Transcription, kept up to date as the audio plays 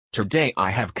Today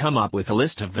I have come up with a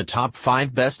list of the top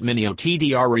 5 best mini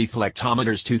OTDR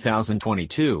reflectometers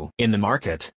 2022 in the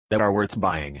market that are worth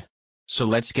buying. So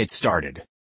let's get started.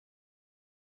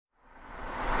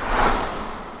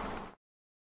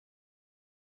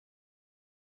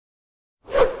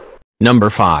 Number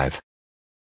 5.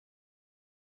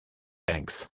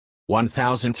 Length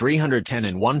 1310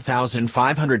 and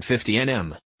 1550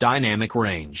 nm, dynamic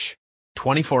range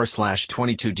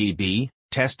 24/22 dB,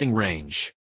 testing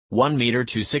range 1 meter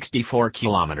to 64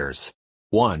 kilometers.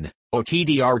 1.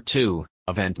 OTDR2,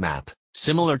 event map,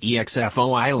 similar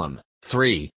EXFO ILM.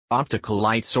 3. Optical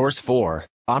light source. 4.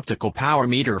 Optical power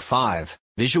meter. 5.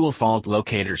 Visual fault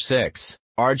locator. 6.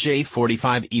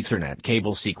 RJ45 Ethernet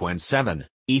cable sequence. 7.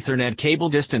 Ethernet cable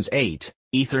distance. 8.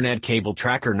 Ethernet cable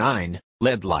tracker. 9.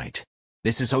 LED light.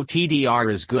 This is OTDR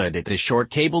is good at the short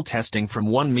cable testing from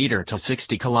 1 meter to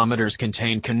 60 kilometers.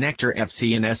 Contain connector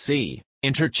FC and SC.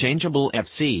 Interchangeable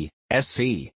FC,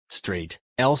 SC, Street,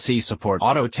 LC support.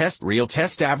 Auto test, real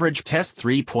test, average test.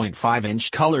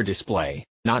 3.5-inch color display,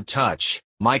 not touch.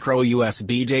 Micro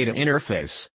USB data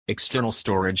interface, external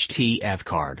storage TF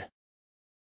card.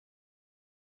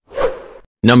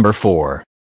 Number 4.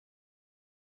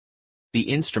 The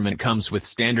instrument comes with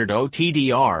standard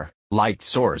OTDR, light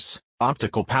source,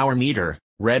 optical power meter,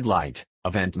 red light,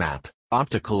 event map,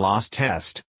 optical loss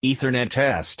test, Ethernet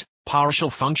test,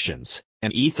 partial functions,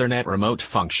 and Ethernet remote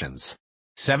functions.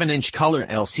 7-inch color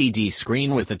LCD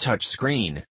screen with a touch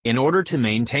screen, in order to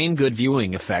maintain good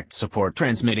viewing effect. Support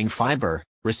transmitting fiber,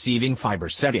 receiving fiber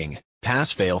setting,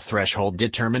 pass-fail threshold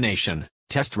determination,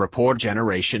 test report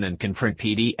generation, and can print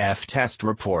PDF test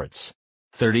reports.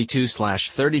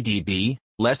 32/30 dB,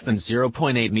 less than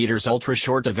 0.8 meters.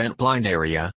 Ultra-short event blind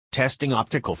area, testing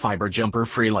optical fiber jumper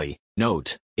freely.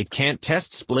 Note, it can't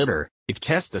test splitter. If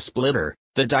test the splitter,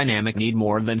 the dynamic need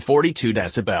more than 42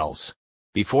 decibels.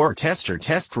 Before tester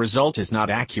test result is not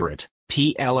accurate.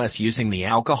 PLS using the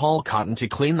alcohol cotton to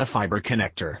clean the fiber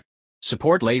connector.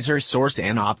 Support laser source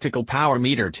and optical power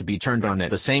meter to be turned on at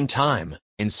the same time.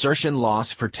 Insertion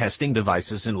loss for testing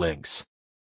devices and links.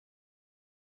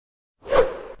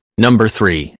 Number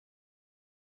 3.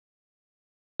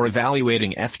 For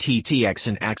evaluating FTTX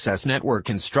and access network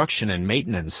construction and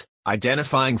maintenance,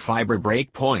 identifying fiber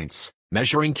breakpoints,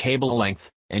 measuring cable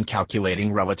length, and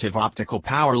calculating relative optical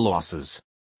power losses.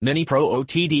 Mini Pro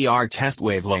OTDR test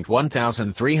wavelength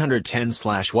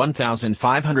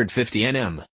 1310/1550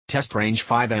 nm, test range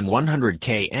 5 m 100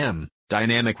 km,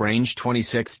 dynamic range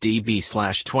 26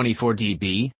 dB/24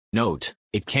 dB. Note,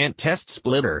 it can't test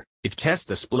splitter. If test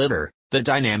the splitter, the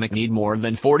dynamic need more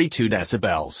than 42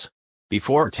 decibels.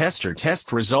 Before tester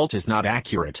test result is not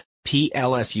accurate.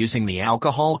 PLS using the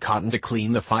alcohol cotton to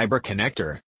clean the fiber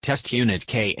connector. Test unit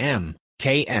KM,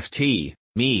 KFT,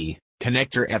 ME,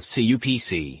 connector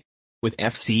FCUPC. With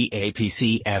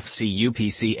FCAPC,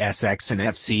 FCUPC SX and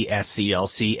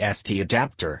FCSCLC-ST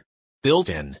adapter.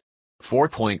 Built-in.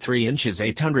 4.3 inches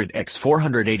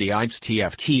 800x480 IPS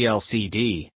TFT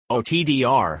LCD,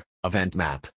 OTDR, event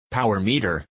map, power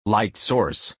meter, light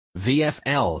source,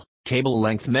 VFL, cable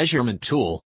length measurement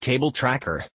tool, cable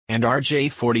tracker, and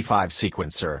RJ45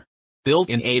 sequencer.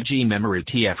 Built-in AG memory.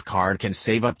 TF card can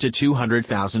save up to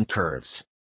 200,000 curves.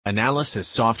 Analysis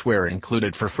software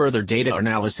included for further data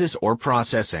analysis or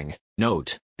processing.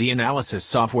 Note, the analysis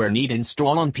software need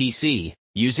install on PC.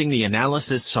 Using the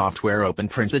analysis software, open,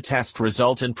 print the test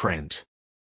result and print.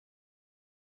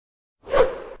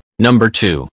 Number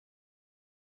 2.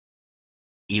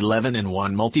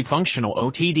 11-in-1 multifunctional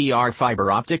OTDR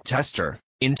fiber optic tester.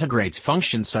 Integrates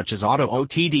functions such as auto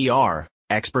OTDR,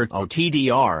 expert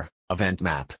OTDR, event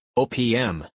map,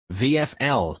 OPM,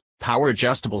 VFL, power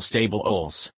adjustable stable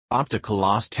OLS, optical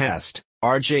loss test,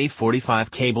 RJ45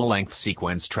 cable length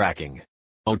sequence tracking.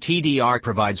 OTDR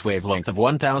provides wavelength of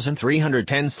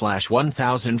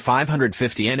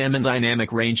 1310/1550 nm and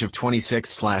dynamic range of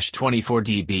 26/24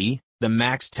 dB. The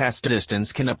max test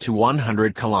distance can up to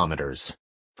 100 kilometers.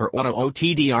 For auto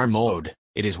OTDR mode,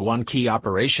 it is one key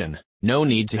operation. No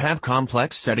need to have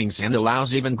complex settings and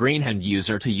allows even greenhand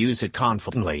user to use it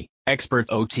confidently. Expert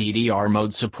OTDR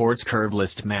mode supports curve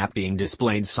list map being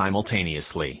displayed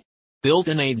simultaneously.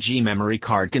 Built-in AG memory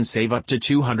card can save up to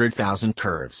 200,000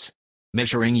 curves.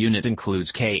 Measuring unit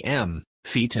includes km,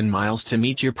 feet and miles to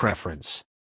meet your preference.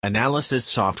 Analysis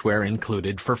software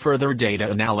included for further data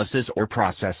analysis or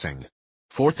processing.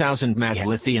 4000 mAh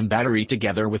lithium battery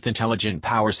together with intelligent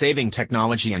power saving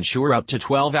technology ensure up to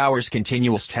 12 hours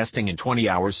continuous testing and 20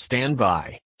 hours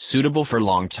standby, suitable for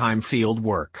long-time field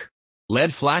work.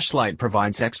 LED flashlight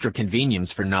provides extra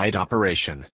convenience for night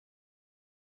operation.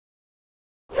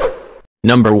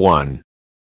 Number 1.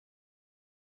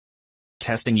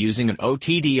 Testing using an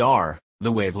OTDR.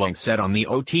 The wavelength set on the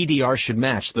OTDR should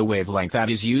match the wavelength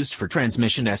that is used for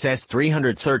transmission.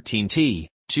 SS313T,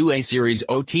 2A series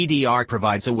OTDR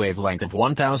provides a wavelength of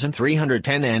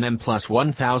 1310 nm plus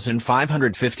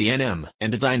 1550 nm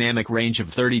and a dynamic range of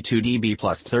 32 dB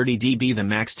plus 30 dB. The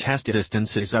max test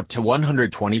distance is up to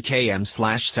 120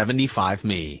 km/75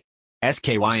 m.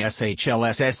 SKYSHL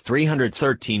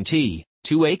SS313T,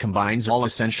 2A combines all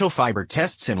essential fiber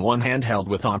tests in one handheld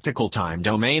with optical time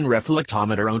domain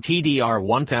reflectometer OTDR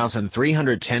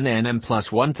 1310 nm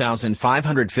plus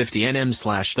 1550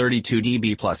 nm/32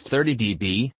 dB plus 30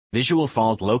 dB, visual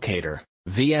fault locator,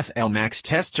 VFL max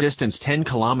test distance 10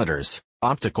 km,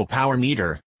 optical power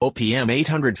meter, OPM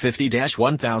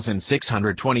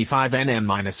 850-1625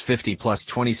 nm-50 plus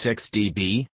 26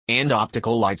 dB, and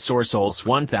optical light source OLS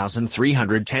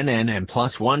 1310 nm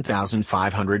plus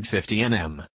 1550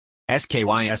 nm.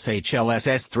 SKYSHL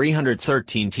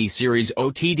SS313T series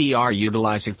OTDR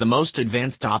utilizes the most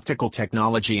advanced optical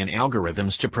technology and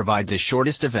algorithms to provide the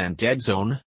shortest event dead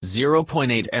zone,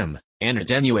 0.8 m, and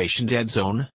attenuation dead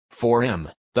zone, 4 m,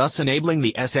 thus enabling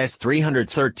the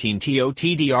SS313T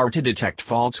OTDR to detect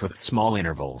faults with small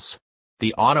intervals.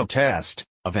 The auto test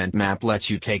event map lets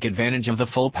you take advantage of the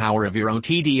full power of your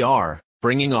OTDR,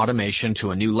 bringing automation to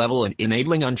a new level and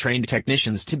enabling untrained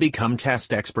technicians to become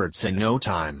test experts in no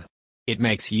time. It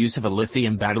makes use of a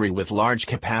lithium battery with large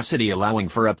capacity, allowing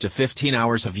for up to 15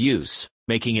 hours of use,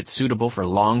 making it suitable for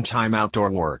long-time outdoor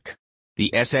work.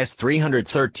 The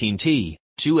SS313T,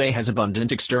 2A has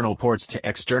abundant external ports to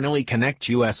externally connect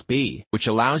USB, which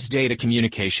allows data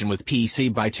communication with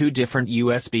PC by two different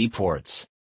USB ports.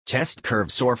 Test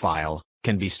curve SOR file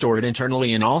can be stored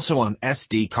internally and also on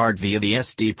SD card via the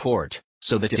SD port,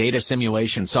 so that data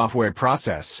simulation software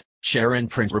process, share and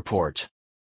print report.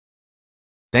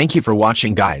 Thank you for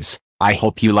watching, guys. I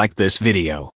hope you liked this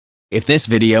video. If this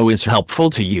video is helpful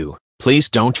to you, please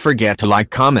don't forget to like,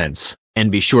 comments,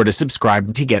 and be sure to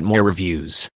subscribe to get more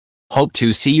reviews. Hope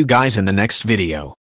to see you guys in the next video.